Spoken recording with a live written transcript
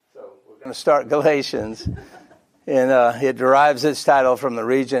going to start Galatians, and it derives its title from the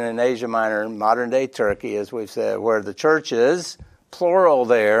region in Asia Minor, modern-day Turkey, as we've said, where the churches, plural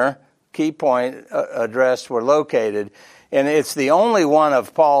there, key point addressed, were located. And it's the only one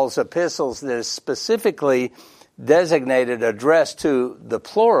of Paul's epistles that is specifically designated, addressed to the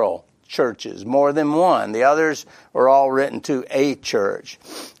plural churches, more than one. The others are all written to a church.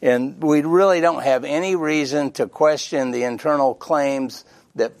 And we really don't have any reason to question the internal claims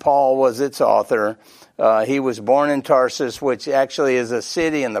that Paul was its author. He was born in Tarsus, which actually is a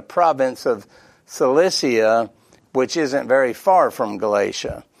city in the province of Cilicia, which isn't very far from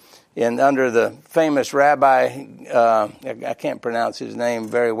Galatia. And under the famous rabbi, I can't pronounce his name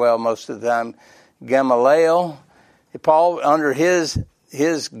very well most of the time, Gamaliel, Paul, under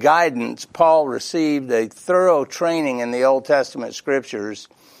his guidance, Paul received a thorough training in the Old Testament scriptures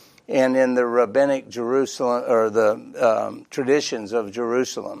and in the rabbinic Jerusalem, or the traditions of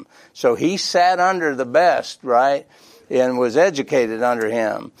Jerusalem. So he sat under the best, right, and was educated under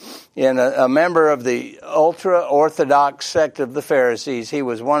him. And a member of the ultra-Orthodox sect of the Pharisees, he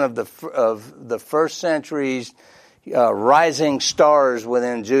was one of the first century's rising stars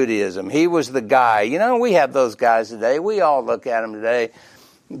within Judaism. He was the guy. You know, we have those guys today. We all look at them today.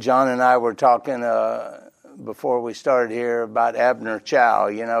 John and I were talking before we started here about Abner Chow.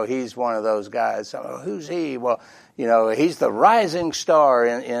 You know, he's one of those guys. So, who's he? Well, you know, he's the rising star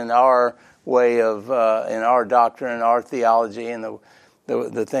in our way of, in our doctrine, our theology, and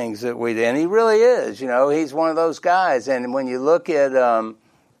the things that we do. And he really is. You know, he's one of those guys. And when you look at our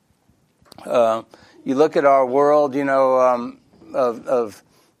world, you know, of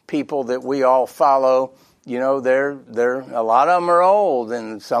people that we all follow, you know, they're a lot of them are old,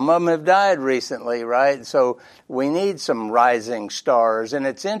 and some of them have died recently, right? So we need some rising stars. And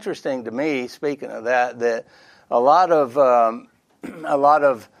it's interesting to me, speaking of that a lot of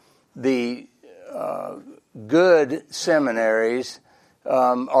the good seminaries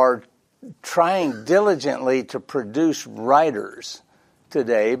are trying diligently to produce writers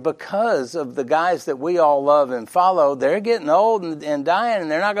today because of the guys that we all love and follow. They're getting old and dying,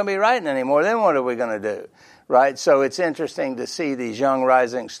 and they're not going to be writing anymore. Then what are we going to do? Right? So it's interesting to see these young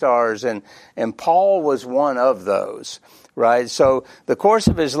rising stars, and Paul was one of those. Right? So the course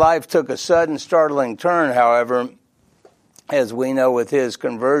of his life took a sudden, startling turn, however, as we know with his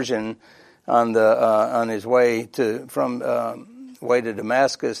conversion on his way to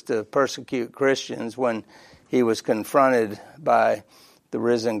Damascus to persecute Christians, when he was confronted by the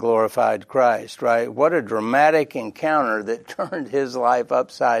risen, glorified Christ, right? What a dramatic encounter that turned his life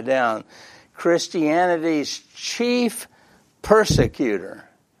upside down. Christianity's chief persecutor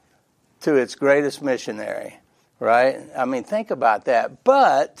to its greatest missionary, right? I mean, think about that.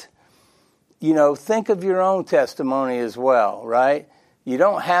 But, you know, think of your own testimony as well, right? You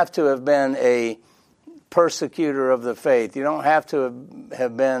don't have to have been a persecutor of the faith. You don't have to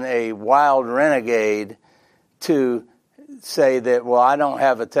have been a wild renegade to say that, well, I don't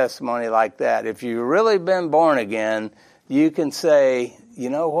have a testimony like that. If you've really been born again, you can say,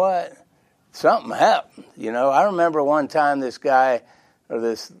 you know what? Something happened. You know, I remember one time this guy or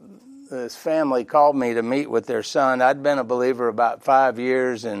this family called me to meet with their son. I'd been a believer about 5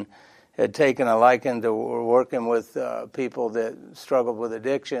 years and had taken a liking to working with people that struggled with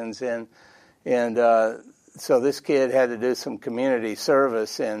addictions, and so this kid had to do some community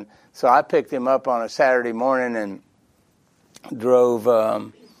service, and so I picked him up on a Saturday morning and drove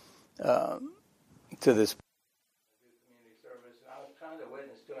to this community service. And I was trying to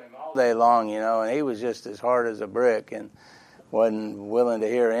witness to him all day long, you know, and he was just as hard as a brick and wasn't willing to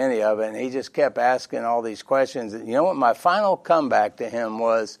hear any of it. And he just kept asking all these questions. And you know what? My final comeback to him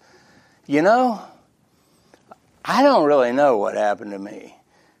was, you know, I don't really know what happened to me.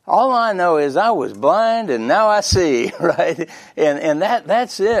 All I know is I was blind and now I see, right? And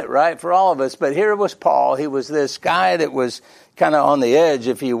that's it, right, for all of us. But here was Paul. He was this guy that was kind of on the edge,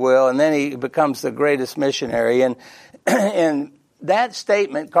 if you will, and then he becomes the greatest missionary. And that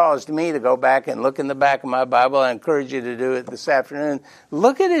statement caused me to go back and look in the back of my Bible. I encourage you to do it this afternoon.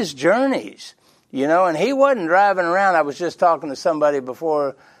 Look at his journeys, you know, and he wasn't driving around. I was just talking to somebody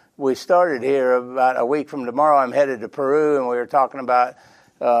before we started here. About a week from tomorrow, I'm headed to Peru, and we were talking about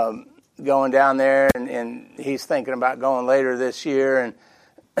going down there, and he's thinking about going later this year and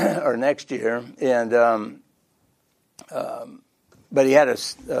or next year. And but he had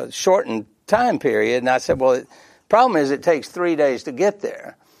a shortened time period, and I said, well, the problem is it takes 3 days to get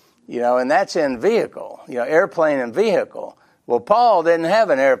there, you know, and that's in vehicle, you know, airplane and vehicle. Well, Paul didn't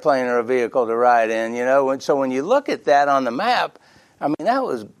have an airplane or a vehicle to ride in, you know, and so when you look at that on the map, I mean, that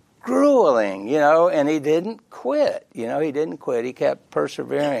was grueling, you know, and he didn't quit, you know, he didn't quit. He kept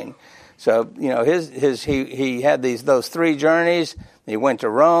persevering. So, he had those 3 journeys. He went to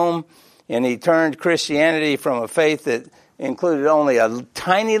Rome, and he turned Christianity from a faith that included only a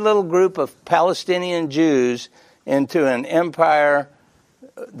tiny little group of Palestinian Jews into an empire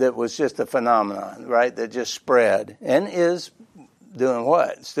that was just a phenomenon, right? That just spread and is doing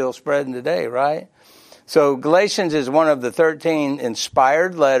what? Still spreading today, right? So Galatians is one of the 13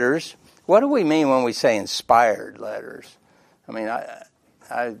 inspired letters. What do we mean when we say inspired letters? I mean,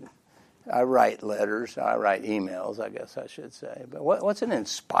 I write letters. I write emails, I guess I should say. But what's an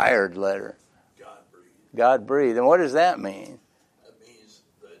inspired letter? God-breathed. God-breathed. And what does that mean? That means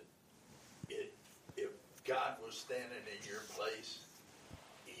that if God was standing in your place,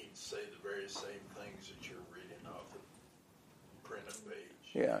 he'd say the very same things that you're reading off the printed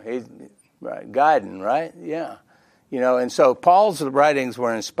page. Yeah, he's right. Guiding, right? Yeah. And so Paul's writings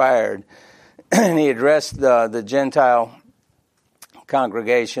were inspired, and he addressed the Gentile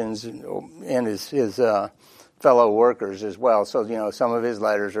congregations and his fellow workers as well. So, some of his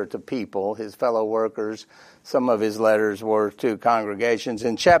letters are to people, his fellow workers. Some of his letters were to congregations.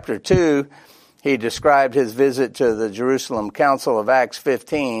 In chapter 2, he described his visit to the Jerusalem Council of Acts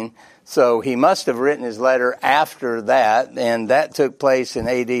 15. So he must have written his letter after that, and that took place in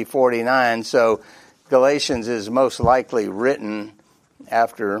AD 49. So Galatians is most likely written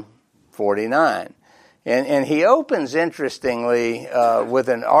after 49. And he opens, interestingly, with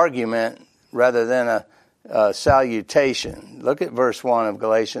an argument rather than a salutation. Look at verse 1 of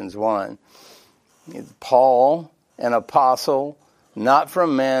Galatians 1. Paul, an apostle, not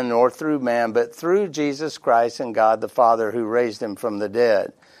from men nor through man, but through Jesus Christ and God the Father who raised him from the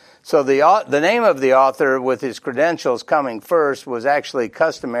dead. So the name of the author with his credentials coming first was actually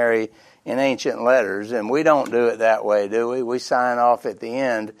customary in ancient letters, and we don't do it that way, do we? We sign off at the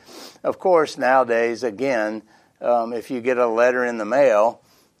end. Of course, nowadays, again, if you get a letter in the mail,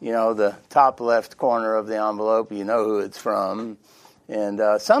 the top left corner of the envelope, you know who it's from. And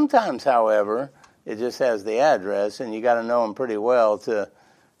sometimes, however, it just has the address, and you got to know them pretty well to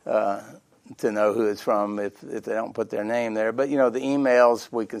know who it's from if they don't put their name there. But, the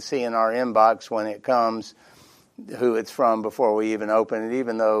emails, we can see in our inbox when it comes who it's from before we even open it,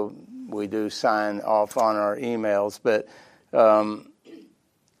 even though we do sign off on our emails. But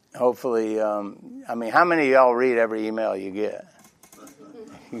hopefully, how many of y'all read every email you get?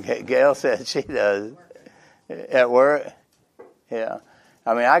 Gail said she does. At work? Yeah.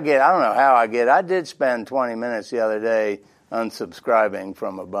 I don't know how I did spend 20 minutes the other day unsubscribing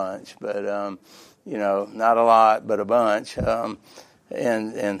from a bunch, but, not a lot, but a bunch.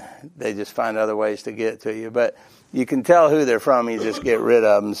 And they just find other ways to get to you. But you can tell who they're from, you just get rid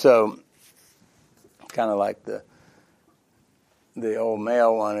of them. So, kind of like the old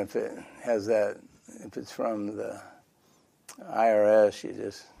mail one, if it's from the IRS, you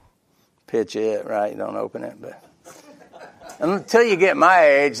just pitch it, right? You don't open it, but until you get my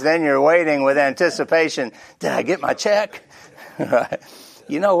age, then you're waiting with anticipation. Did I get my check? Right.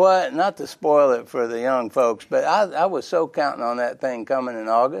 You know what? Not to spoil it for the young folks, but I was so counting on that thing coming in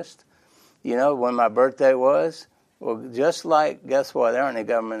August, when my birthday was. Well, just like, guess what? There aren't any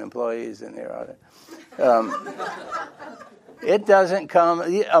government employees in here, are there? It doesn't come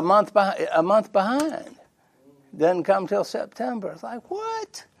a month behind. Doesn't come till September. It's like,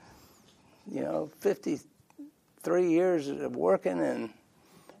 what? 53 years of working and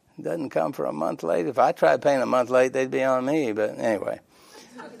doesn't come for a month late. If I tried paying a month late, they'd be on me. But anyway.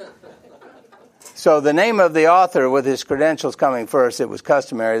 So the name of the author with his credentials coming first, it was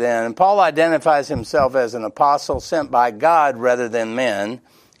customary then. And Paul identifies himself as an apostle sent by God rather than men.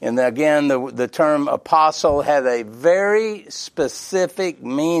 And again, the term apostle had a very specific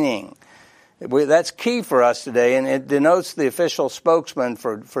meaning. That's key for us today, and it denotes the official spokesman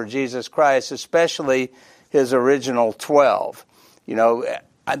for Jesus Christ, especially his original 12.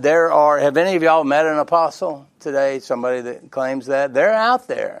 Have any of y'all met an apostle today? Somebody that claims that? They're out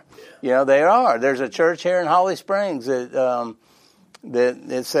there. They are. There's a church here in Holly Springs that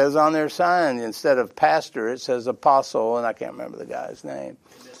it says on their sign, instead of pastor, it says apostle, and I can't remember the guy's name.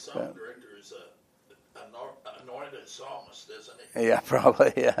 And the song director is an anointed psalmist, isn't he? Yeah,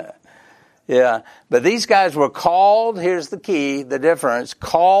 probably, yeah. Yeah, but these guys were called, here's the key, the difference,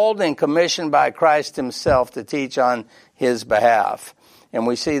 called and commissioned by Christ himself to teach on his behalf. And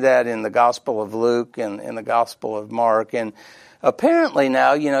we see that in the Gospel of Luke and in the Gospel of Mark. And apparently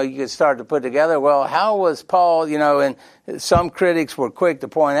now, you could start to put together, well, how was Paul, and some critics were quick to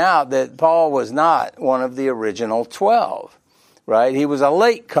point out that Paul was not one of the original 12, right? He was a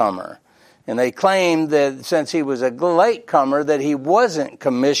latecomer. And they claimed that since he was a latecomer, that he wasn't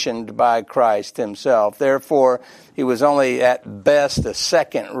commissioned by Christ himself. Therefore, he was only at best a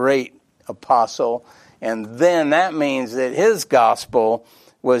second-rate apostle. And then that means that his gospel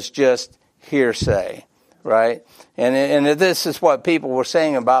was just hearsay, right? And if this is what people were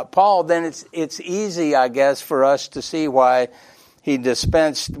saying about Paul, then it's easy, I guess, for us to see why he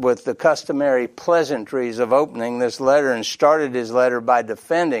dispensed with the customary pleasantries of opening this letter and started his letter by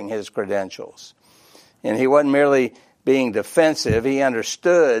defending his credentials. And he wasn't merely being defensive. He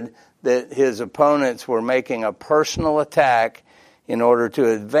understood that his opponents were making a personal attack in order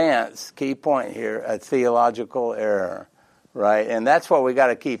to advance, key point here, a theological error, right? And that's what we got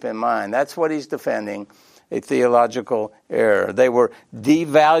to keep in mind. That's what he's defending, a theological error. They were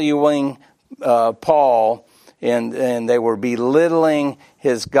devaluing Paul, and they were belittling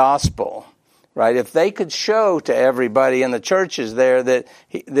his gospel, right? If they could show to everybody in the churches there that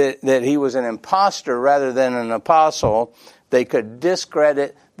he was an imposter rather than an apostle, they could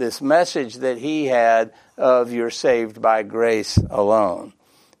discredit this message that he had of you're saved by grace alone.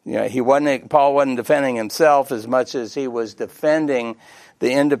 You know, Paul wasn't defending himself as much as he was defending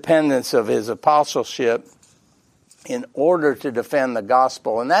the independence of his apostleship in order to defend the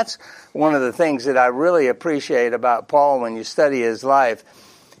gospel. And that's one of the things that I really appreciate about Paul when you study his life.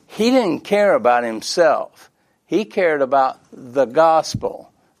 He didn't care about himself. He cared about the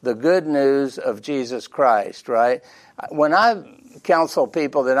gospel, the good news of Jesus Christ, right? When I counsel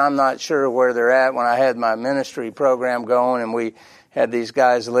people that I'm not sure where they're at, when I had my ministry program going and we had these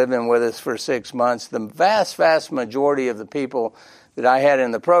guys living with us for 6 months, the vast majority of the people that I had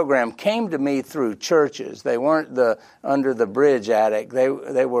in the program came to me through churches. They weren't the under the bridge addict. They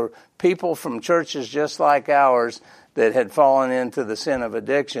were people from churches just like ours that had fallen into the sin of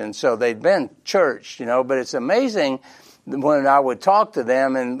addiction. So they'd been churched, you know, but it's amazing when I would talk to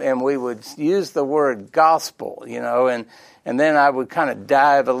them and we would use the word gospel, you know, and then I would kind of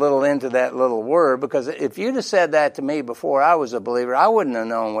dive a little into that little word, because if you'd have said that to me before I was a believer, I wouldn't have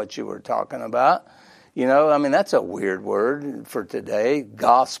known what you were talking about. You know, I mean, that's a weird word for today,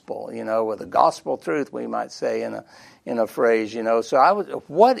 gospel, you know, with a gospel truth, we might say in a phrase, you know. So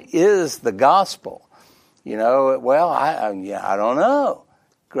what is the gospel? You know, well, I don't know.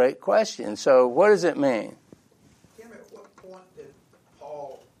 Great question. So what does it mean? Tim, at what point did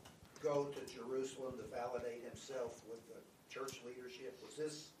Paul go to Jerusalem to validate himself with the church leadership? Was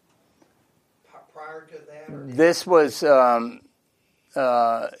this prior to that? Or this was,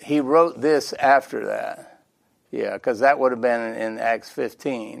 he wrote this after that. Yeah, because that would have been in Acts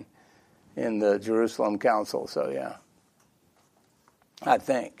 15 in the Jerusalem Council. So, yeah, I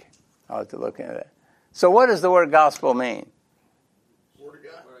think. I'll have to look into that. So what does the word gospel mean? Word of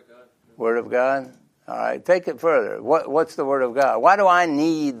God. Word of God? All right, take it further. What's the word of God? Why do I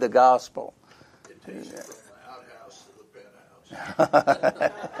need the gospel? It takes you from the outhouse to the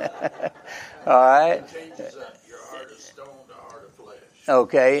penthouse. All right. It changes your heart of stone to heart of flesh.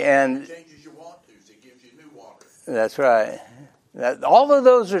 Okay, and It changes your want to. It gives you new water. That's right. All of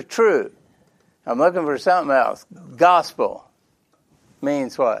those are true. I'm looking for something else. Gospel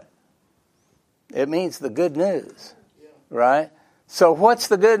means what? It means the good news, right? So what's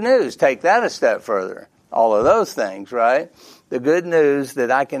the good news? Take that a step further. All of those things, right? The good news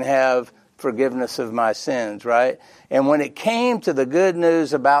that I can have forgiveness of my sins, right? And when it came to the good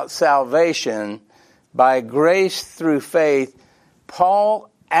news about salvation by grace through faith,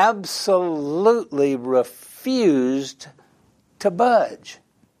 Paul absolutely refused to budge.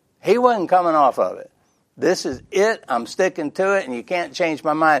 He wasn't coming off of it. This is it. I'm sticking to it, and you can't change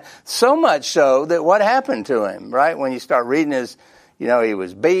my mind. So much so that what happened to him, right? When you start reading his, you know, he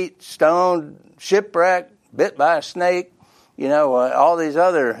was beat, stoned, shipwrecked, bit by a snake, you know, all these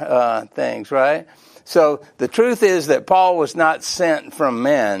other things, right? So the truth is that Paul was not sent from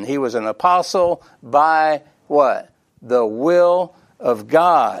men. He was an apostle by what? The will of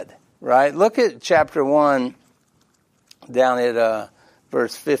God, right? Look at chapter 1 down at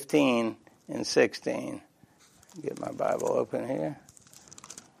verse 15 and 16. Get my Bible open here.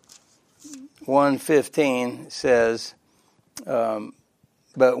 1:15 says,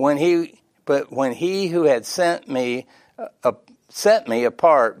 but when he who had set me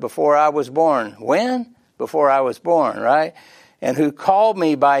apart before I was born. When? Before I was born, right? And who called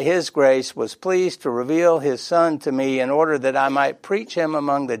me by his grace was pleased to reveal his Son to me in order that I might preach him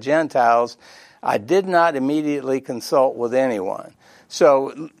among the Gentiles. I did not immediately consult with anyone.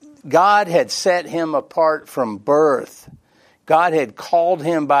 So God had set him apart from birth. God had called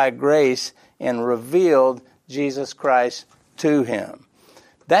him by grace and revealed Jesus Christ to him.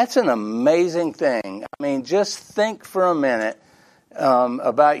 That's an amazing thing. I mean, just think for a minute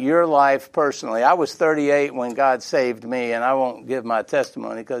about your life personally. I was 38 when God saved me, and I won't give my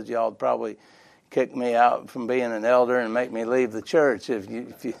testimony because y'all would probably kick me out from being an elder and make me leave the church if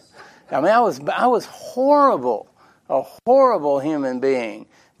you I mean, I was horrible, a horrible human being.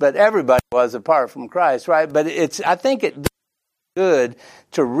 But everybody was apart from Christ, right? But I think it's good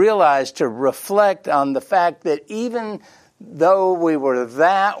to realize, to reflect on the fact that even though we were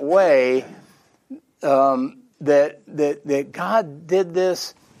that way, that God did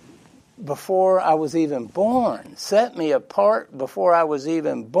this before I was even born, set me apart before I was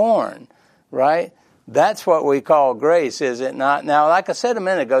even born, right? That's what we call grace, is it not? Now, like I said a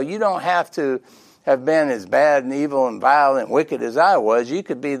minute ago, you don't have to have been as bad and evil and vile and wicked as I was. You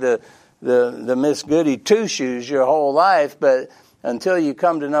could be the Miss Goody Two-Shoes your whole life, but until you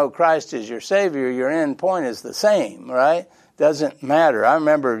come to know Christ as your Savior, your end point is the same, right? Doesn't matter. I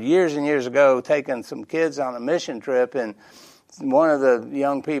remember years and years ago taking some kids on a mission trip, and one of the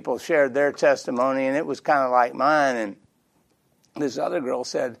young people shared their testimony, and it was kind of like mine, and this other girl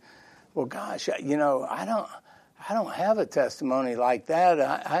said, well, gosh, you know, I don't have a testimony like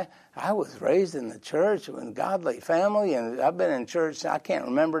that. I was raised in the church with a godly family, and I've been in church. I can't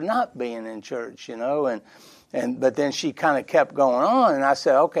remember not being in church, you know. But then she kind of kept going on, and I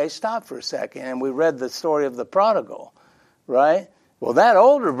said, okay, stop for a second. And we read the story of the prodigal, right? Well, that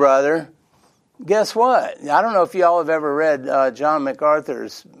older brother, guess what? I don't know if y'all have ever read John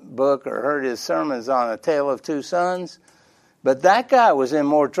MacArthur's book or heard his sermons on A Tale of Two Sons, but that guy was in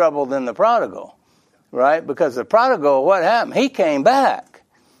more trouble than the prodigal, right? Because the prodigal, what happened? He came back.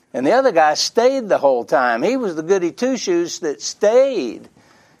 And the other guy stayed the whole time. He was the goody two-shoes that stayed.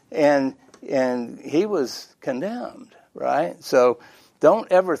 And he was condemned, right? So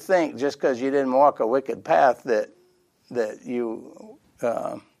don't ever think just because you didn't walk a wicked path that you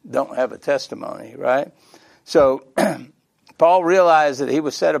don't have a testimony, right? So Paul realized that he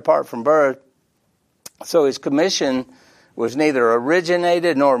was set apart from birth. So his commission was neither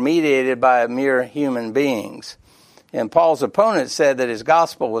originated nor mediated by mere human beings. And Paul's opponent said that his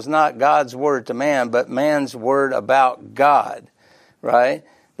gospel was not God's word to man, but man's word about God, right?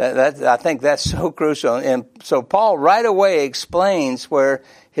 I think that's so crucial. And so Paul right away explains where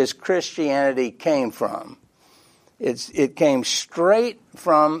his Christianity came from. It came straight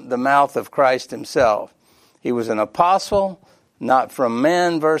from the mouth of Christ himself. He was an apostle, not from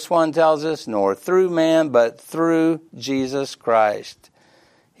men, verse 1 tells us, nor through man, but through Jesus Christ.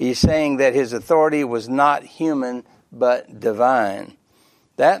 He's saying that his authority was not human, but divine.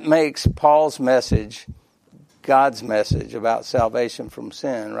 That makes Paul's message God's message about salvation from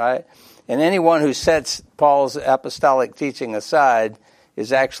sin, right? And anyone who sets Paul's apostolic teaching aside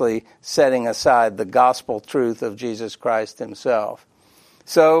is actually setting aside the gospel truth of Jesus Christ himself.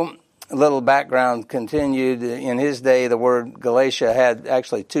 So, a little background continued. In his day, the word Galatia had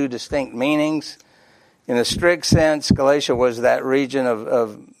actually two distinct meanings. In a strict sense, Galatia was that region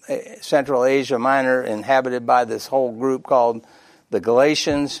of Central Asia Minor inhabited by this whole group called the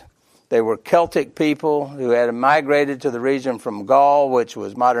Galatians. They were Celtic people who had migrated to the region from Gaul, which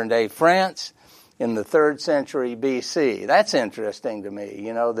was modern-day France, in the 3rd century B.C. That's interesting to me,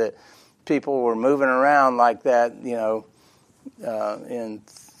 you know, that people were moving around like that, you know, in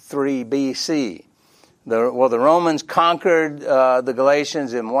 3 B.C. The Romans conquered the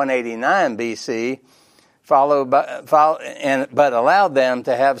Galatians in 189 B.C., but allowed them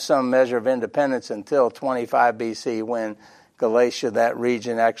to have some measure of independence until 25 B.C. when Galatia, that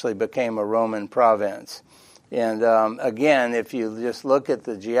region, actually became a Roman province. And again, if you just look at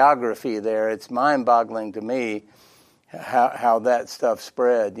the geography there, it's mind-boggling to me how that stuff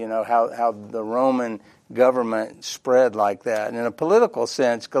spread, you know, how the Roman government spread like that. And in a political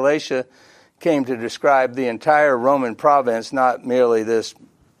sense, Galatia came to describe the entire Roman province, not merely this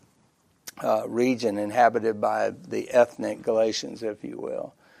region inhabited by the ethnic Galatians, if you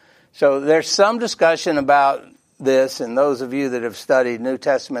will. So there's some discussion about this, and those of you that have studied New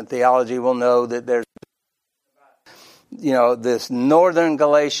Testament theology will know that there's, you know, this northern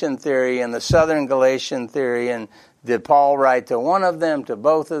Galatian theory and the southern Galatian theory, and did Paul write to one of them, to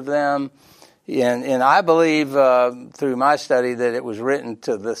both of them? And I believe through my study that it was written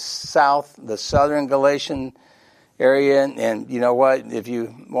to the south, the southern Galatian area. And you know what? If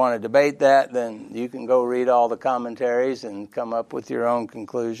you want to debate that, then you can go read all the commentaries and come up with your own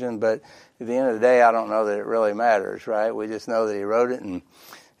conclusion. But at the end of the day, I don't know that it really matters, right? We just know that he wrote it.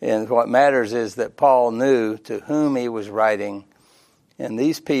 And what matters is that Paul knew to whom he was writing. And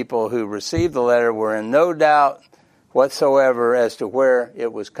these people who received the letter were in no doubt whatsoever as to where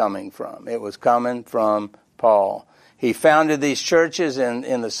it was coming from. It was coming from Paul. He founded these churches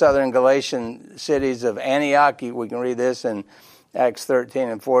in the southern Galatian cities of Antioch. We can read this in Acts 13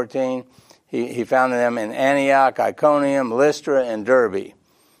 and 14. He founded them in Antioch, Iconium, Lystra, and Derbe.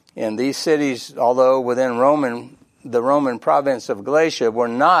 And these cities, although within the Roman province of Galatia, were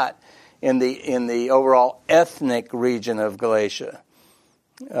not in the overall ethnic region of Galatia.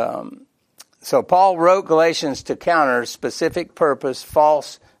 So Paul wrote Galatians to counter specific purpose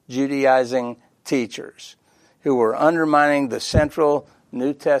false Judaizing teachers who were undermining the central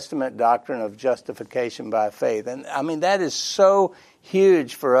New Testament doctrine of justification by faith. And I mean, that is so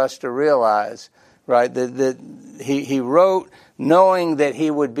huge for us to realize, right? That he wrote knowing that he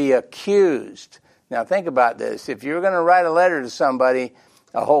would be accused. Now think about this. If you're going to write a letter to somebody,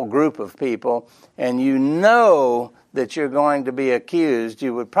 a whole group of people, and you know that you're going to be accused,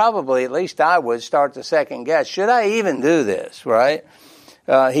 you would probably, at least I would, start to second guess, should I even do this, right?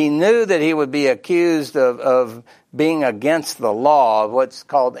 He knew that he would be accused of being against the law, what's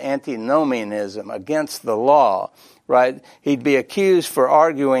called antinomianism, against the law, right? He'd be accused for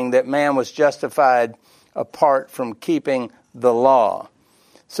arguing that man was justified apart from keeping the law.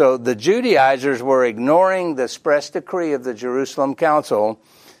 So the Judaizers were ignoring the express decree of the Jerusalem Council.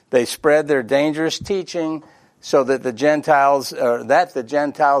 They spread their dangerous teaching so that the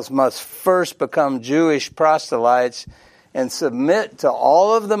Gentiles must first become Jewish proselytes and submit to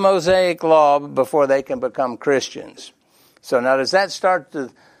all of the Mosaic law before they can become Christians. So now does that start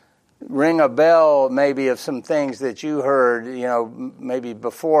to ring a bell maybe of some things that you heard, maybe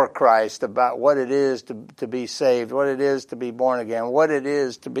before Christ about what it is to be saved, what it is to be born again, what it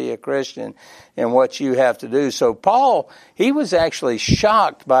is to be a Christian, and what you have to do. So Paul, he was actually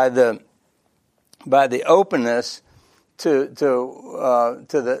shocked by the openness to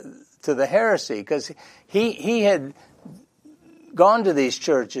the heresy, because he had gone to these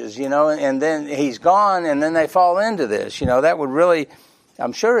churches, and then he's gone, and then they fall into this. That would really,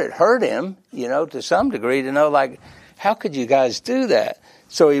 I'm sure it hurt him, to some degree, to know, like, how could you guys do that?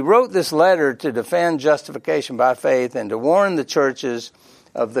 So he wrote this letter to defend justification by faith and to warn the churches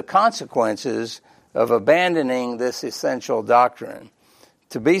of the consequences of abandoning this essential doctrine.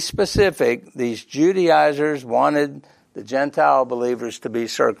 To be specific, these Judaizers wanted the Gentile believers to be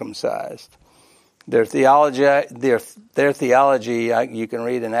circumcised. Their theology, you can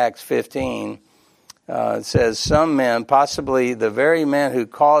read in Acts 15, it says, some men, possibly the very men who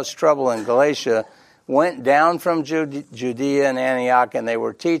caused trouble in Galatia, went down from Judea and Antioch, and they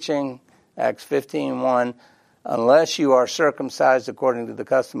were teaching, Acts 15:1, unless you are circumcised according to the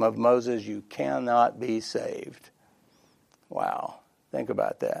custom of Moses, you cannot be saved. Wow, think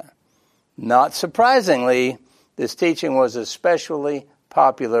about that. Not surprisingly, this teaching was especially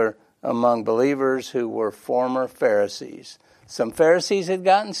popular among believers who were former Pharisees. Some Pharisees had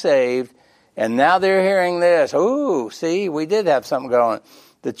gotten saved, and now they're hearing this. Ooh, see, we did have something going.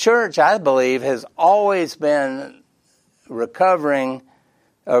 The church, I believe, has always been recovering,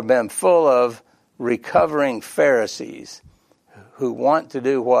 or been full of recovering Pharisees who want to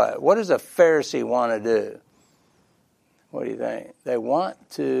do what? What does a Pharisee want to do? What do you think? They want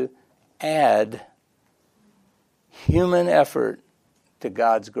to add human effort to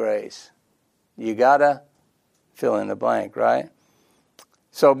God's grace. You gotta fill in the blank, right?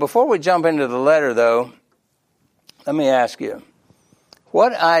 So before we jump into the letter, though, let me ask you,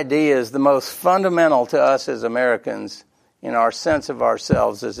 what idea is the most fundamental to us as Americans in our sense of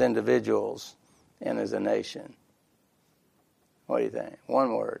ourselves as individuals and as a nation? What do you think?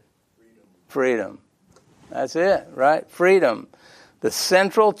 One word. Freedom. That's it, right? Freedom. The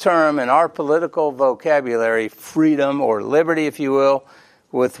central term in our political vocabulary, freedom or liberty, if you will,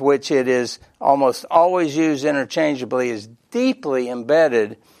 with which it is almost always used interchangeably, is deeply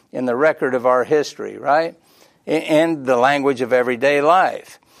embedded in the record of our history, right? And the language of everyday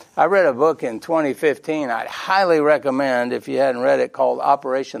life. I read a book in 2015 I'd highly recommend if you hadn't read it, called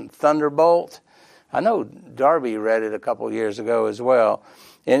Operation Thunderbolt. I know Darby read it a couple years ago as well.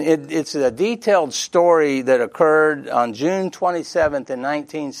 And it's a detailed story that occurred on June 27th in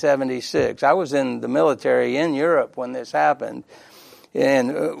 1976. I was in the military in Europe when this happened.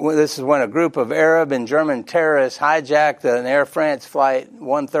 And this is when a group of Arab and German terrorists hijacked an Air France flight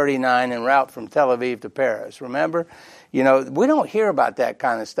 139 en route from Tel Aviv to Paris. Remember? We don't hear about that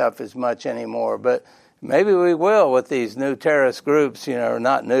kind of stuff as much anymore, but maybe we will with these new terrorist groups,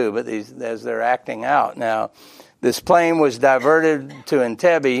 not new, but these as they're acting out now. This plane was diverted to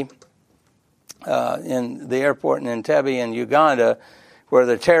Entebbe, in the airport in Entebbe in Uganda, where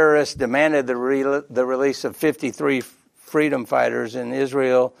the terrorists demanded the release of 53 freedom fighters in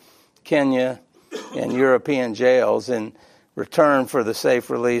Israel, Kenya, and European jails in return for the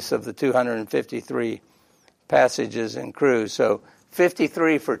safe release of the 253 passengers and crew. So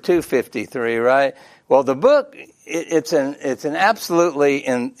 53 for 253, right? Well, the book, it's an absolutely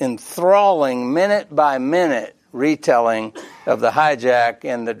enthralling minute by minute retelling of the hijack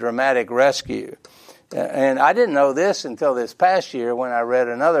and the dramatic rescue. And I didn't know this until this past year when I read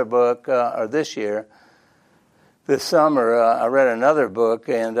another book, or this summer, I read another book,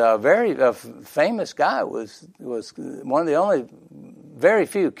 and a famous guy was one of the only, very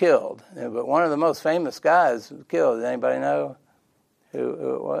few killed, but one of the most famous guys killed. Does anybody know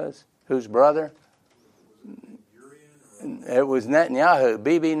who it was? Whose brother? It was Netanyahu.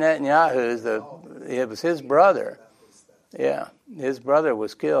 Bibi Netanyahu. It was his brother. Yeah, his brother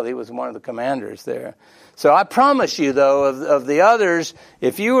was killed. He was one of the commanders there. So I promise you, though, of the others,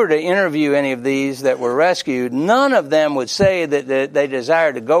 if you were to interview any of these that were rescued, none of them would say that they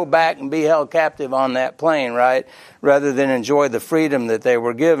desired to go back and be held captive on that plane, right, rather than enjoy the freedom that they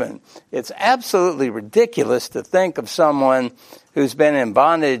were given. It's absolutely ridiculous to think of someone who's been in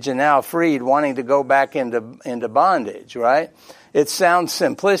bondage and now freed wanting to go back into bondage, right? It sounds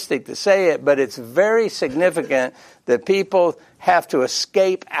simplistic to say it, but it's very significant that people have to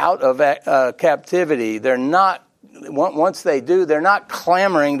escape out of captivity. They're not, once they do, they're not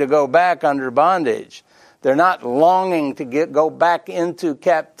clamoring to go back under bondage. They're not longing to go back into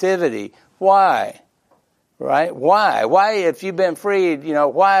captivity. Why? Right? Why, if you've been freed,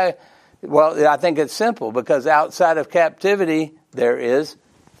 why? Well, I think it's simple, because outside of captivity, there is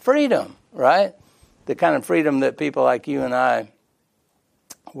freedom, right? The kind of freedom that people like you and I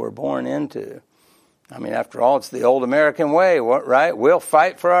were born into. I mean, after all, it's the old American way, right? We'll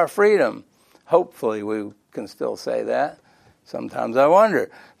fight for our freedom. Hopefully we can still say that. Sometimes I wonder.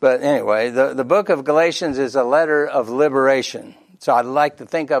 But anyway, the book of Galatians is a letter of liberation. So I'd like to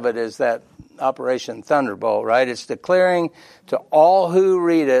think of it as that Operation Thunderbolt, right? It's declaring to all who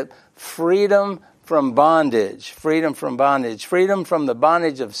read it freedom from bondage, freedom from the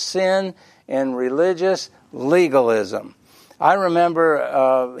bondage of sin and religious legalism. I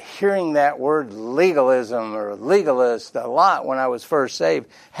remember hearing that word legalism or legalist a lot when I was first saved.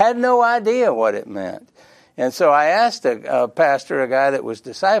 Had no idea what it meant. And so I asked a pastor, a guy that was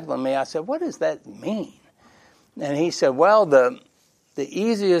discipling me, I said, what does that mean? And he said, well, the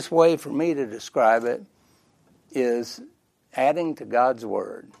easiest way for me to describe it is adding to God's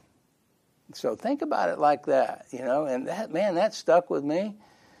word. So think about it like that, and that stuck with me.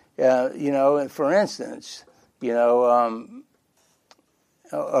 And for instance,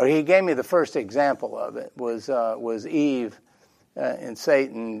 or he gave me the first example of it was Eve and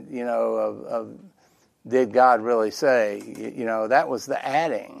Satan, of did God really say? That was the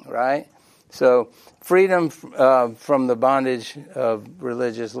adding, right? So freedom from the bondage of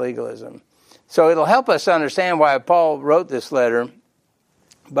religious legalism. So it'll help us understand why Paul wrote this letter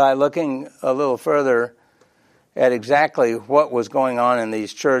by looking a little further at exactly what was going on in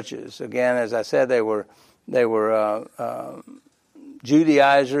these churches. Again, as I said, they were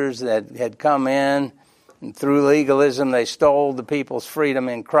Judaizers that had come in, and through legalism they stole the people's freedom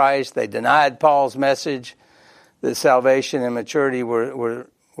in Christ. They denied Paul's message that salvation and maturity were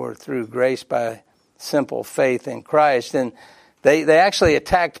through grace by simple faith in Christ. And they actually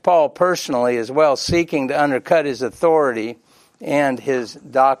attacked Paul personally as well, seeking to undercut his authority and his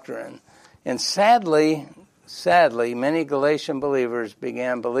doctrine. And sadly, many Galatian believers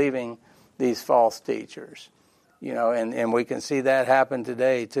began believing these false teachers. And we can see that happen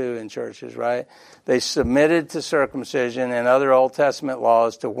today too in churches, right? They submitted to circumcision and other Old Testament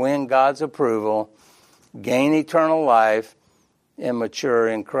laws to win God's approval, gain eternal life, and mature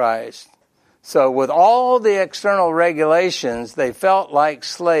in Christ. So with all the external regulations, they felt like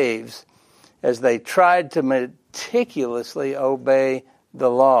slaves as they tried to meticulously obey the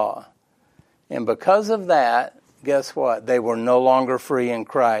law. And because of that, guess what? They were no longer free in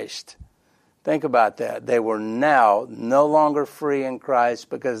Christ. Think about that. They were now no longer free in Christ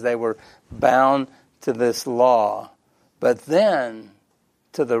because they were bound to this law. But then,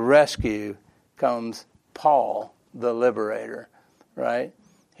 to the rescue comes Paul, the liberator, right?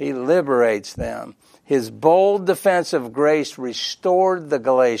 He liberates them. His bold defense of grace restored the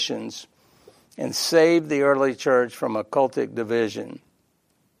Galatians and saved the early church from a cultic division.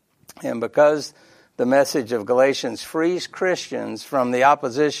 And because the message of Galatians frees Christians from the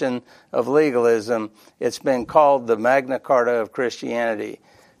opposition of legalism, it's been called the Magna Carta of Christianity.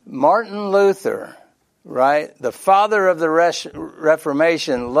 Martin Luther, right, the father of the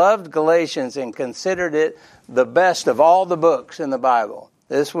Reformation, loved Galatians and considered it the best of all the books in the Bible.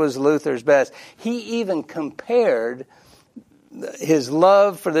 This was Luther's best. He even compared his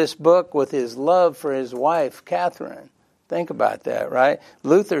love for this book with his love for his wife, Catherine. Think about that, right?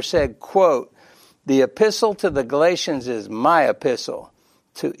 Luther said, quote, "The epistle to the Galatians is my epistle.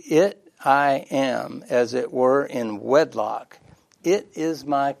 To it I am, as it were, in wedlock. It is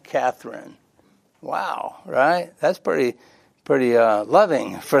my Catherine." Wow, right? That's pretty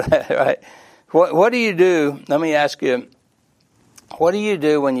loving for that, right? What do you do? Let me ask you, what do you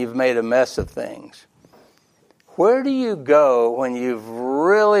do when you've made a mess of things? Where do you go when you've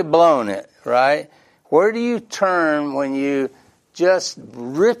really blown it, right? Where do you turn when you just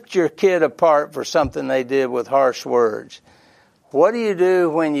ripped your kid apart for something they did with harsh words? What do you do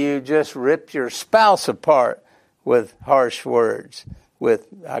when you just ripped your spouse apart with harsh words? With,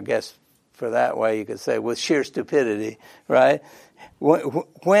 I guess, for that way you could say, with sheer stupidity, right?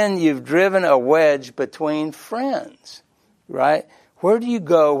 When you've driven a wedge between friends, right? Where do you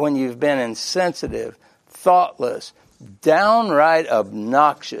go when you've been insensitive, thoughtless, downright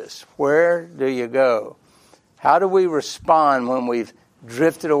obnoxious? Where do you go? How do we respond when we've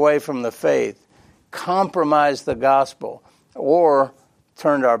drifted away from the faith, compromised the gospel, or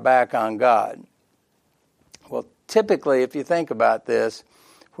turned our back on God? Well, typically, if you think about this,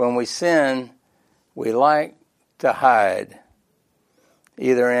 when we sin, we like to hide,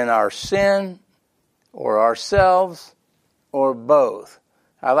 either in our sin or ourselves or both.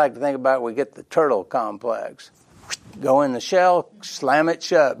 I like to think about we get the turtle complex. Go in the shell, slam it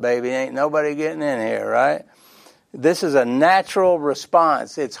shut, baby. Ain't nobody getting in here, right? This is a natural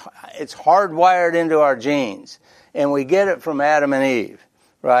response. It's hardwired into our genes. And we get it from Adam and Eve,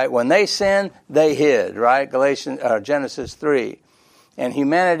 right? When they sinned, they hid, right? Genesis 3. And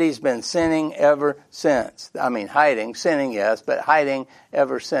humanity's been sinning ever since. I mean, hiding, sinning, yes, but hiding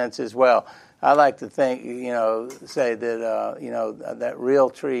ever since as well. I like to think, say that, that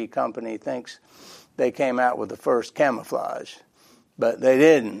Realtree company thinks they came out with the first camouflage. But they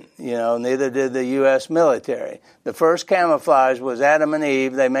didn't, neither did the U.S. military. The first camouflage was Adam and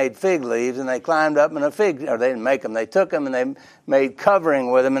Eve. They made fig leaves and they climbed up in a fig, or they didn't make them. They took them and they made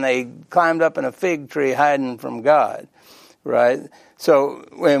covering with them and they climbed up in a fig tree hiding from God, right? So,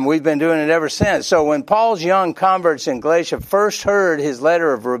 and we've been doing it ever since. So when Paul's young converts in Galatia first heard his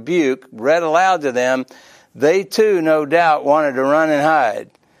letter of rebuke read aloud to them, they too, no doubt, wanted to run and hide.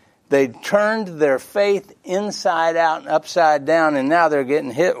 They turned their faith inside out and upside down, and now they're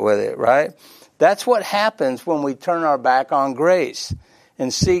getting hit with it, right? That's what happens when we turn our back on grace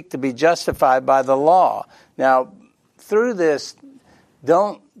and seek to be justified by the law. Now, through this,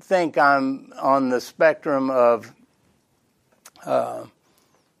 don't think I'm on the spectrum of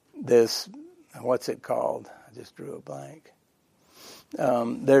this, what's it called? I just drew a blank.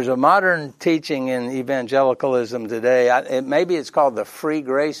 There's a modern teaching in evangelicalism today. Maybe it's called the free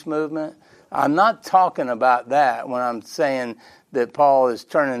grace movement. I'm not talking about that when I'm saying that Paul is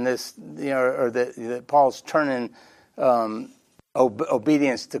turning this, or that Paul's turning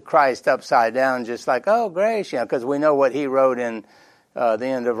obedience to Christ upside down, just like, oh, grace, because we know what he wrote in the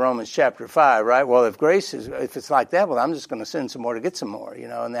end of Romans chapter 5, right? Well, if it's like that, well, I'm just going to sin some more to get some more,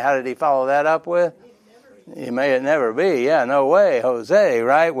 And how did he follow that up with? It may never be. Yeah, no way, Jose,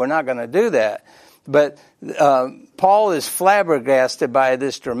 right? We're not going to do that. But Paul is flabbergasted by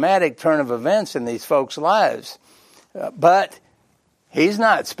this dramatic turn of events in these folks' lives. But he's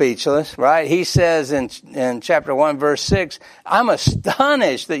not speechless, right? He says in chapter 1, verse 6, I'm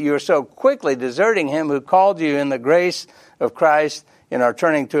astonished that you are so quickly deserting him who called you in the grace of Christ and are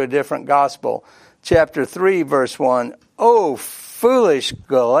turning to a different gospel. Chapter 3, verse 1, oh, foolish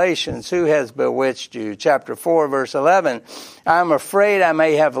Galatians, who has bewitched you? Chapter 4, verse 11, I'm afraid I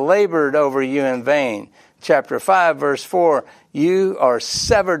may have labored over you in vain. Chapter 5, verse 4, you are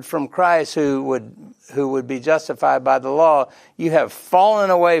severed from Christ who would be justified by the law. You have fallen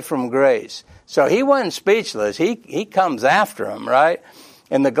away from grace. So he wasn't speechless. He comes after them, right?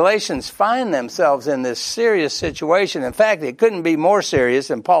 And the Galatians find themselves in this serious situation. In fact, it couldn't be more serious,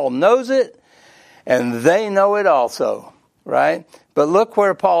 and Paul knows it, and they know it also. Right? But look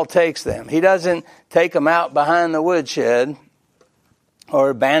where Paul takes them. He doesn't take them out behind the woodshed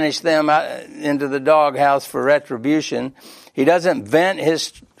or banish them out into the doghouse for retribution. He doesn't vent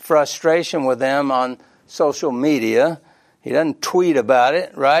his frustration with them on social media. He doesn't tweet about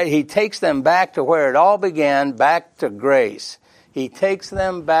it, right? He takes them back to where it all began, back to grace. He takes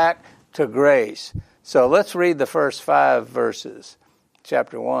them back to grace. So let's read the first 5 verses.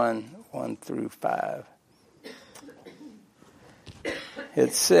 Chapter 1, 1 through 5.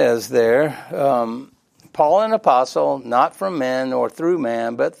 It says there, Paul, an apostle, not from men nor through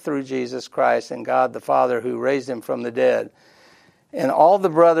man, but through Jesus Christ and God the Father who raised him from the dead, and all the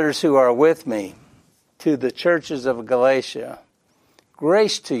brothers who are with me, to the churches of Galatia,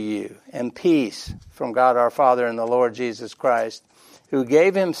 grace to you and peace from God our Father and the Lord Jesus Christ, who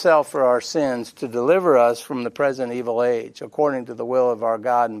gave himself for our sins to deliver us from the present evil age, according to the will of our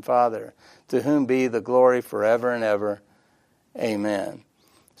God and Father, to whom be the glory forever and ever. Amen.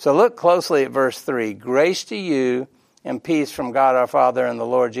 So look closely at verse 3. Grace to you and peace from God our Father and the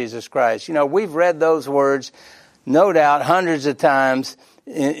Lord Jesus Christ. You know, we've read those words, no doubt, hundreds of times.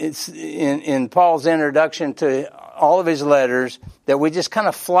 It's in Paul's introduction to all of his letters, that we just kind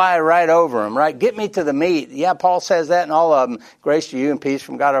of fly right over them, right? Get me to the meat. Yeah, Paul says that in all of them. Grace to you and peace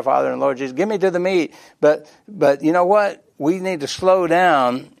from God our Father and Lord Jesus. Get me to the meat. But you know what? We need to slow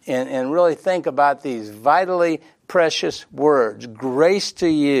down and really think about these vitally precious words. Grace to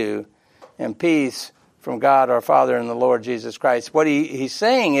you and peace from God our Father and the Lord Jesus Christ. What he's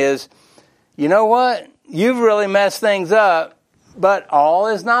saying is, you know what? You've really messed things up, but all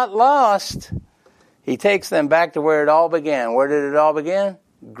is not lost. He takes them back to where it all began. Where did it all begin?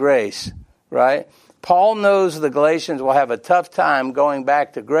 Grace, right? Paul knows the Galatians will have a tough time going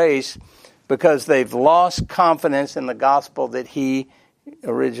back to grace because they've lost confidence in the gospel that he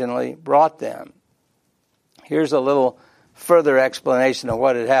originally brought them. Here's a little further explanation of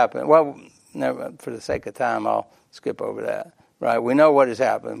what had happened. Well, never, for the sake of time, I'll skip over that, right? We know what has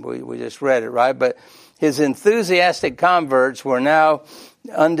happened. We just read it, right? But his enthusiastic converts were now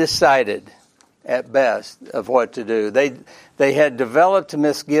undecided at best of what to do. They had developed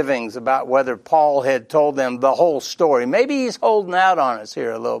misgivings about whether Paul had told them the whole story. Maybe he's holding out on us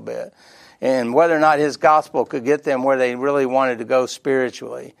here a little bit, and whether or not his gospel could get them where they really wanted to go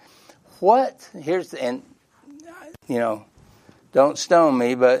spiritually. And you know, don't stone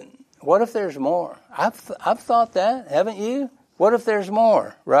me, but what if there's more? I've thought that, haven't you? What if there's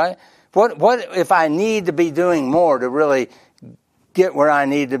more, right? What if I need to be doing more to really get where I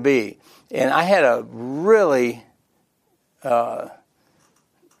need to be? And I had a really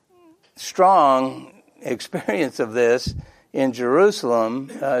strong experience of this in Jerusalem.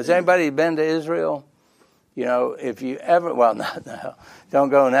 Has anybody been to Israel? You know, if you ever, well, no, don't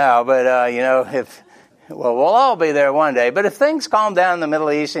go now, but, you know, we'll all be there one day. But if things calm down in the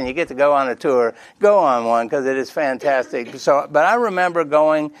Middle East and you get to go on a tour, go on one because it is fantastic. But I remember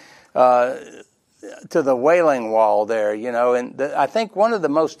going to the Wailing Wall there, you know, and I think one of the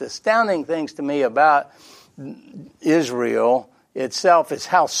most astounding things to me about Israel itself is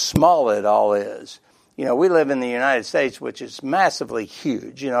how small it all is. You know, we live in the United States, which is massively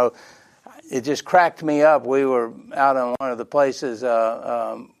huge. You know, it just cracked me up. We were out on one of the places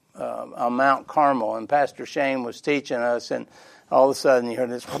on Mount Carmel, and Pastor Shane was teaching us, and all of a sudden you heard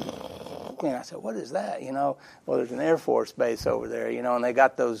this, and I said, what is that? You know, well, there's an Air Force base over there, you know, and they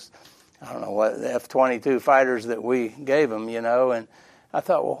got those, I don't know what, the F-22 fighters that we gave them, you know, and I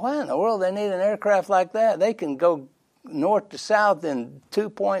thought, well, why in the world they need an aircraft like that? They can go north to south in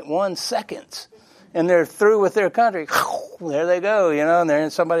 2.1 seconds, and they're through with their country. There they go, you know, and they're in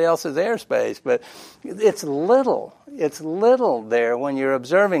somebody else's airspace. But it's little there when you're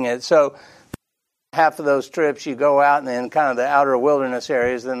observing it. So half of those trips you go out and in kind of the outer wilderness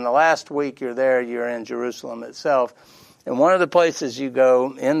areas. Then the last week you're there, you're in Jerusalem itself. And one of the places you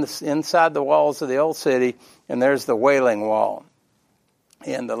go inside the walls of the old city, and there's the Wailing Wall.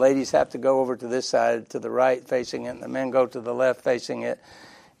 And the ladies have to go over to this side, to the right facing it, and the men go to the left facing it.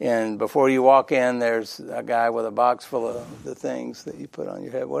 And before you walk in, there's a guy with a box full of the things that you put on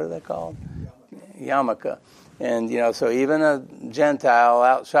your head. What are they called? Yarmulke. And, you know, so even a Gentile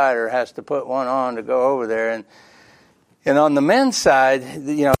outsider has to put one on to go over there. And on the men's side,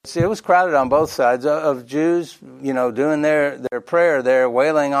 you know, it was crowded on both sides of Jews, you know, doing their prayer there,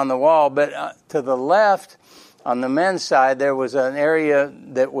 wailing on the wall. But to the left, on the men's side, there was an area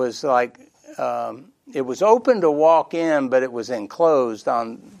that was like, it was open to walk in, but it was enclosed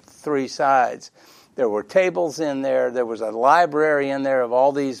on three sides. There were tables in there. There was a library in there of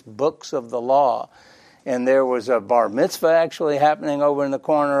all these books of the law. And there was a bar mitzvah actually happening over in the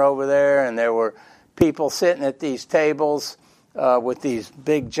corner over there. And there were people sitting at these tables with these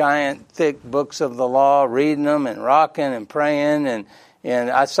big, giant, thick books of the law, reading them and rocking and praying. And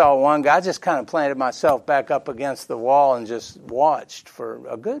I saw one guy, I just kind of planted myself back up against the wall and just watched for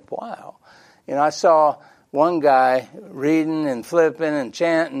a good while. And I saw one guy reading and flipping and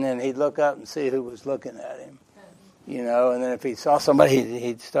chanting, and he'd look up and see who was looking at him. You know, and then if he saw somebody,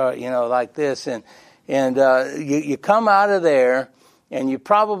 he'd start, you know, like this. And you come out of there, and you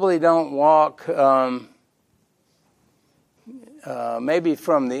probably don't walk maybe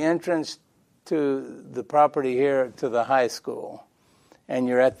from the entrance to the property here to the high school, and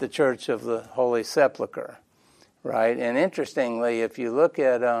you're at the Church of the Holy Sepulchre, right? And interestingly, if you look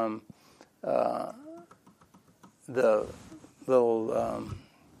at the little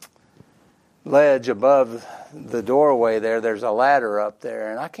ledge above the doorway there's a ladder up there,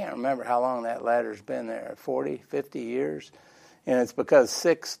 and I can't remember how long that ladder's been there, 40, 50 years. And it's because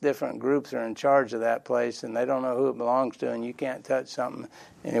 6 different groups are in charge of that place, and they don't know who it belongs to, and you can't touch something.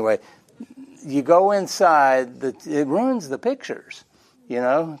 Anyway, you go inside, it ruins the pictures,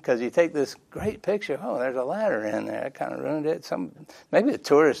 because you take this great picture. Oh, there's a ladder in there. That kind of ruined it. Maybe a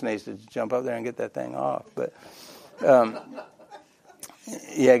tourist needs to jump up there and get that thing off. But,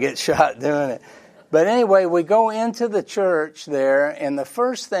 get shot doing it. But anyway, we go into the church there, and the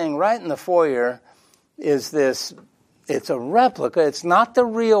first thing right in the foyer is this. It's a replica. It's not the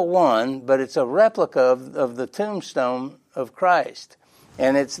real one, but it's a replica of the tombstone of Christ.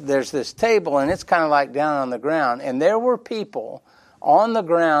 And there's this table, and it's kind of like down on the ground. And there were people on the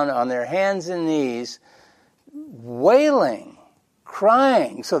ground on their hands and knees wailing,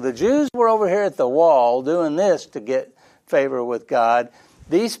 crying. So the Jews were over here at the wall doing this to get favor with God.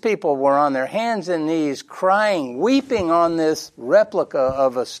 These people were on their hands and knees crying, weeping on this replica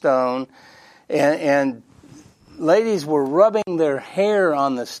of a stone. And ladies were rubbing their hair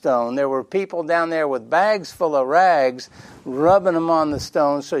on the stone. There were people down there with bags full of rags, rubbing them on the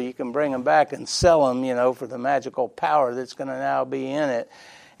stone so you can bring them back and sell them, for the magical power that's going to now be in it.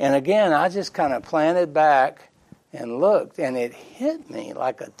 And again, I just kind of planted back and looked, and it hit me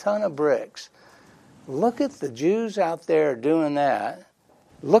like a ton of bricks. Look at the Jews out there doing that.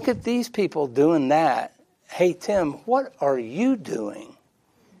 Look at these people doing that. Hey, Tim, what are you doing?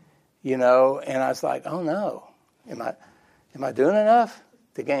 And I was like, oh no. Am I doing enough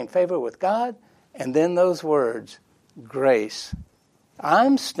to gain favor with God? And then those words, grace.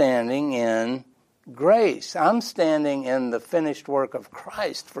 I'm standing in grace. I'm standing in the finished work of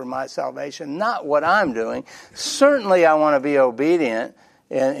Christ for my salvation, not what I'm doing. Certainly I want to be obedient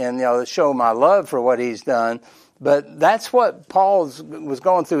and show my love for what he's done. But that's what Paul was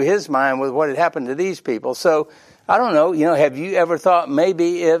going through his mind with what had happened to these people. So I don't know, have you ever thought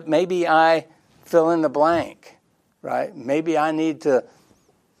maybe I fill in the blank? Right? Maybe I need to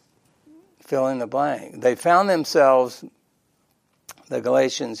fill in the blank. They found themselves, the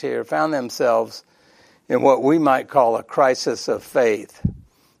Galatians here, found themselves in what we might call a crisis of faith.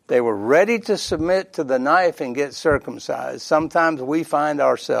 They were ready to submit to the knife and get circumcised. Sometimes we find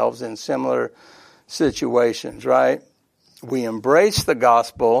ourselves in similar situations, right? We embrace the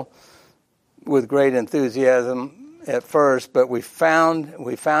gospel with great enthusiasm at first, but we find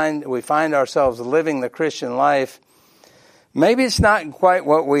ourselves living the Christian life. Maybe it's not quite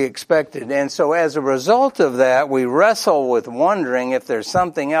what we expected. And so as a result of that, we wrestle with wondering if there's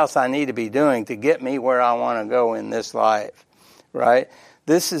something else I need to be doing to get me where I want to go in this life, right?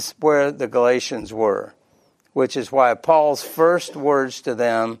 This is where the Galatians were, which is why Paul's first words to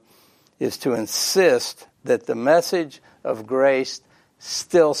them is to insist that the message of grace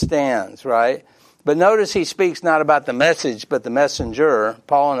still stands, right? But notice he speaks not about the message, but the messenger,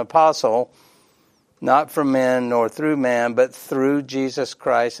 Paul, an apostle, not from men nor through man, but through Jesus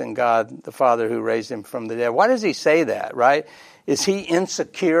Christ and God the Father who raised him from the dead. Why does he say that, right? Is he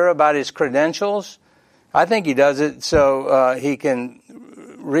insecure about his credentials? I think he does it so he can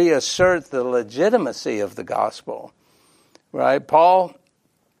reassert the legitimacy of the gospel, right?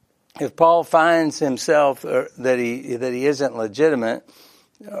 If Paul finds himself that he isn't legitimate,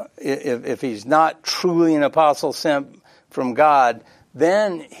 if he's not truly an apostle sent from God,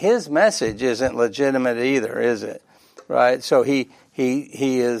 then his message isn't legitimate either, is it? Right? So he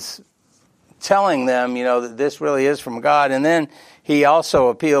is telling them, that this really is from God. And then he also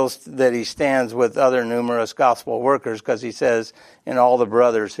appeals that he stands with other numerous gospel workers because he says, and all the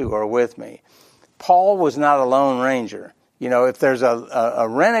brothers who are with me. Paul was not a lone ranger. If there's a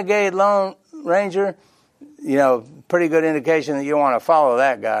renegade lone ranger, pretty good indication that you want to follow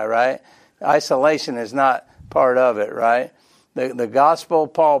that guy, right? Isolation is not part of it, right? The gospel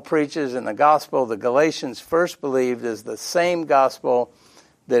Paul preaches and the gospel the Galatians first believed is the same gospel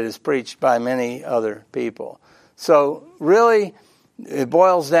that is preached by many other people. So really, it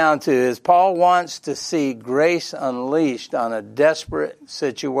boils down to is Paul wants to see grace unleashed on a desperate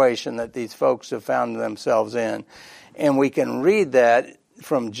situation that these folks have found themselves in. And we can read that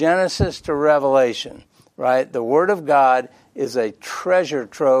from Genesis to Revelation, right? The Word of God is a treasure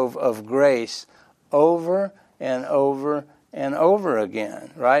trove of grace over and over and over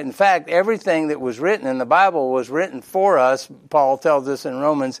again, right? In fact, everything that was written in the Bible was written for us, Paul tells us in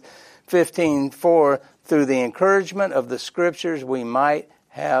Romans 15:4, through the encouragement of the Scriptures we might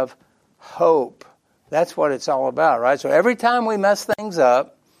have hope. That's what it's all about, right? So every time we mess things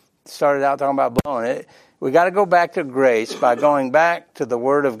up, started out talking about blowing it, we got to go back to grace by going back to the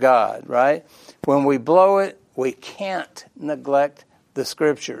Word of God, right? When we blow it, we can't neglect the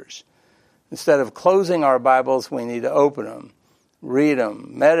Scriptures. Instead of closing our Bibles, we need to open them, read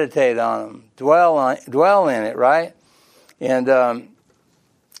them, meditate on them, dwell in it, right? And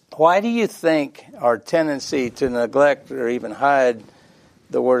why do you think our tendency to neglect or even hide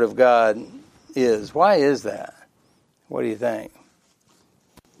the Word of God is. Why is that? What do you think?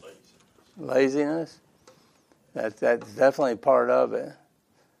 Laziness? That's definitely part of it.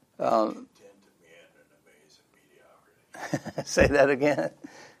 Say that again.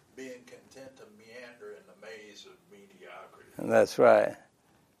 Being content to meander in the maze of mediocrity. That's right.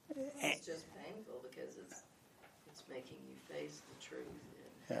 It's just painful because it's making you face the truth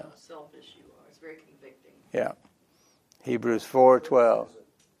and how selfish you are. It's very convicting. Yeah. Hebrews 4:12.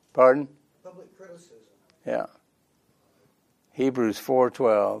 Pardon? Public criticism. Yeah. Hebrews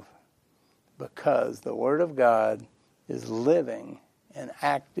 4:12. Because the Word of God is living and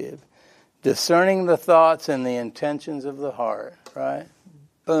active, discerning the thoughts and the intentions of the heart, right?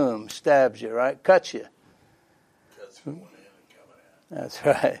 Boom, stabs you, right? Cuts you. Cuts going in and coming out. That's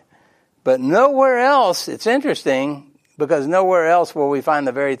right. But nowhere else, it's interesting, because nowhere else will we find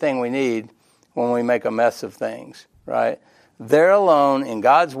the very thing we need when we make a mess of things, right? There alone, in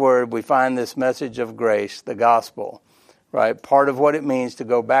God's Word, we find this message of grace, the gospel, right? Part of what it means to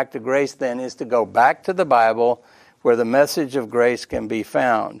go back to grace then is to go back to the Bible where the message of grace can be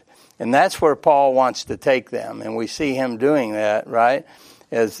found. And that's where Paul wants to take them. And we see him doing that, right,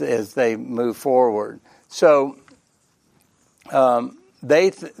 as they move forward. So I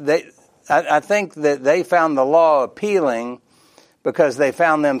think that they found the law appealing because they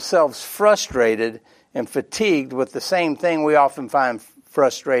found themselves frustrated and fatigued with the same thing we often find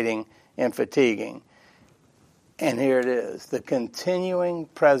frustrating and fatiguing. And here it is, the continuing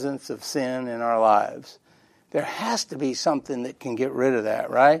presence of sin in our lives. There has to be something that can get rid of that,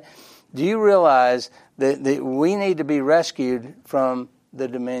 right? Do you realize that we need to be rescued from the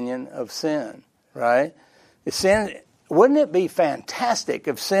dominion of sin, right? Sin, wouldn't it be fantastic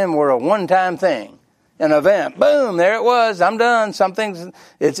if sin were a one-time thing, an event? Boom, there it was, I'm done.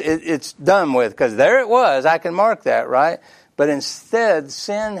 It's done with, because there it was, I can mark that, right? But instead,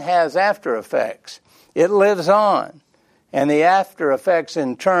 sin has after effects. It lives on. And the after effects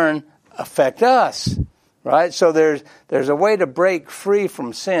in turn affect us. Right? So there's a way to break free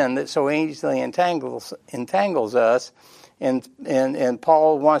from sin that so easily entangles us. And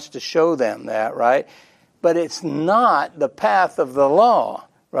Paul wants to show them that, right? But it's not the path of the law,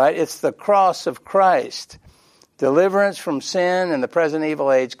 right? It's the cross of Christ. Deliverance from sin in the present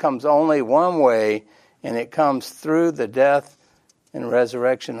evil age comes only one way, and it comes through the death and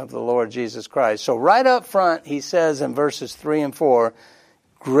resurrection of the Lord Jesus Christ. So right up front, he says in verses 3 and 4,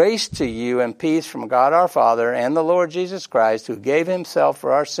 grace to you and peace from God our Father and the Lord Jesus Christ, who gave himself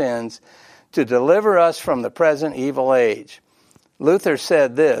for our sins to deliver us from the present evil age. Luther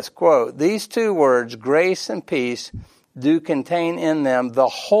said this, quote, these two words, grace and peace, do contain in them the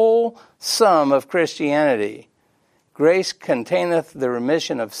whole sum of Christianity. Grace containeth the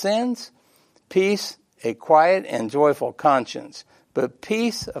remission of sins, peace, a quiet and joyful conscience. But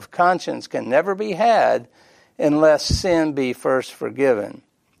peace of conscience can never be had unless sin be first forgiven.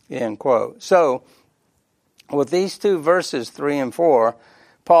 End quote. So, with these two verses, 3 and 4,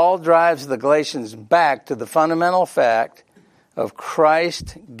 Paul drives the Galatians back to the fundamental fact of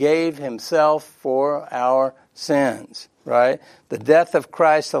Christ gave himself for our sins, right? The death of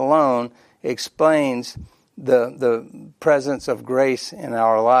Christ alone explains the presence of grace in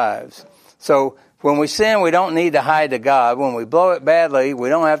our lives. So, when we sin, we don't need to hide to God. When we blow it badly, we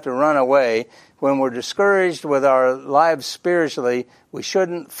don't have to run away. When we're discouraged with our lives spiritually, we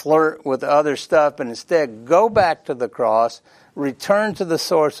shouldn't flirt with other stuff, but instead go back to the cross, return to the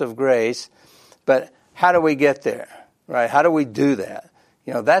source of grace. But how do we get there, right? How do we do that?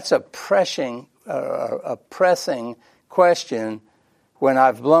 You know, that's a pressing question when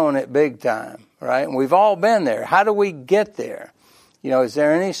I've blown it big time, right? And we've all been there. How do we get there? You know, is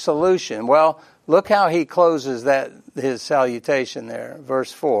there any solution? Well, look how he closes his salutation there,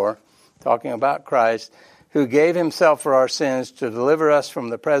 verse 4, talking about Christ, who gave himself for our sins to deliver us from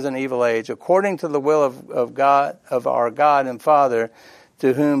the present evil age, according to the will of God, of our God and Father,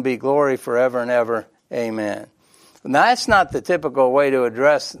 to whom be glory forever and ever. Amen. Now, that's not the typical way to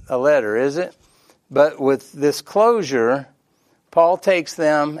address a letter, is it? But with this closure, Paul takes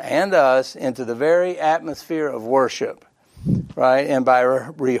them and us into the very atmosphere of worship. Right? And by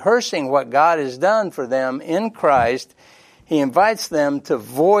rehearsing what God has done for them in Christ, he invites them to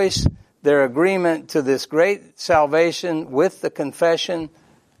voice their agreement to this great salvation with the confession,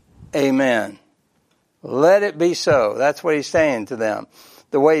 Amen. Let it be so. That's what he's saying to them.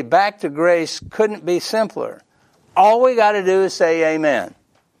 The way back to grace couldn't be simpler. All we got to do is say Amen.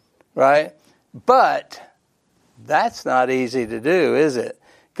 Right? But that's not easy to do, is it?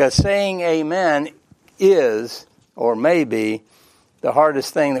 Because saying Amen is, or maybe, the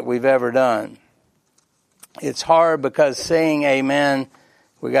hardest thing that we've ever done. It's hard because saying Amen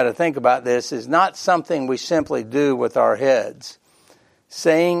we got to think about this, is not something we simply do with our heads.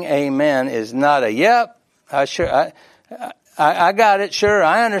 Saying amen is not a, yep, I got it, sure,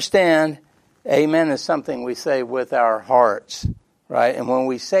 I understand. Amen is something we say with our hearts, right? And when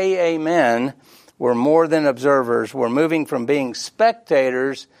we say amen, we're more than observers. We're moving from being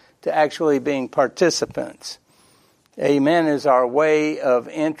spectators to actually being participants. Amen is our way of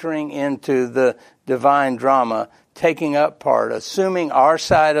entering into the divine drama, taking up part, assuming our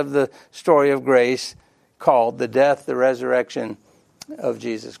side of the story of grace called the death, the resurrection of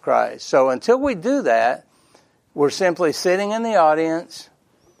Jesus Christ. So until we do that, we're simply sitting in the audience,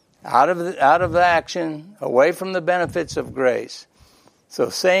 out of the action, away from the benefits of grace. So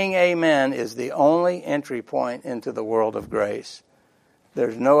saying amen is the only entry point into the world of grace.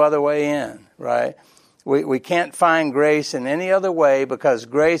 There's no other way in, right? We can't find grace in any other way because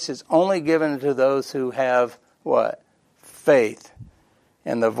grace is only given to those who have what? Faith.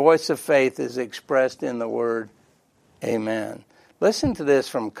 And the voice of faith is expressed in the word amen. Listen to this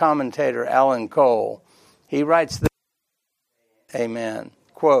from commentator Alan Cole. He writes this, amen,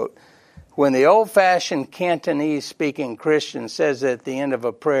 quote, when the old-fashioned Cantonese-speaking Christian says at the end of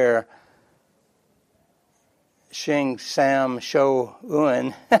a prayer, Shing Sam Sho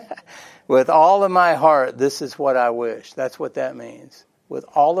Un, with all of my heart, this is what I wish. That's what that means. With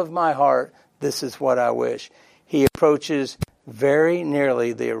all of my heart, this is what I wish. He approaches very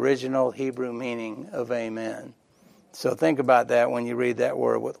nearly the original Hebrew meaning of amen. So think about that when you read that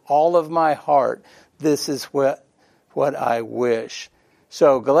word. With all of my heart, this is what I wish.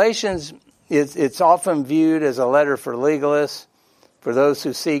 So Galatians, it's often viewed as a letter for legalists, for those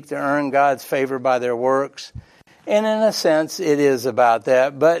who seek to earn God's favor by their works. And in a sense, it is about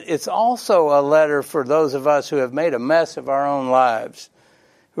that. But it's also a letter for those of us who have made a mess of our own lives,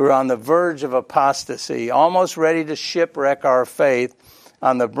 who are on the verge of apostasy, almost ready to shipwreck our faith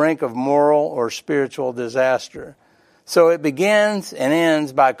on the brink of moral or spiritual disaster. So it begins and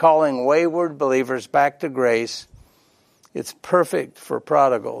ends by calling wayward believers back to grace. It's perfect for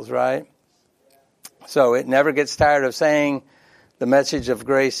prodigals, right? So it never gets tired of saying the message of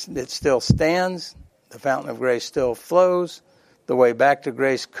grace, it still stands. The fountain of grace still flows. The way back to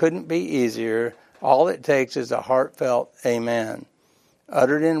grace couldn't be easier. All it takes is a heartfelt amen,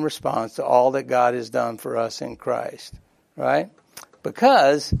 uttered in response to all that God has done for us in Christ, right?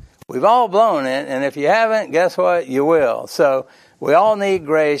 Because we've all blown it, and if you haven't, guess what? You will. So we all need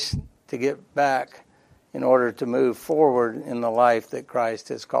grace to get back in order to move forward in the life that Christ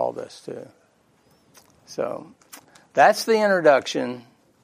has called us to. So that's the introduction.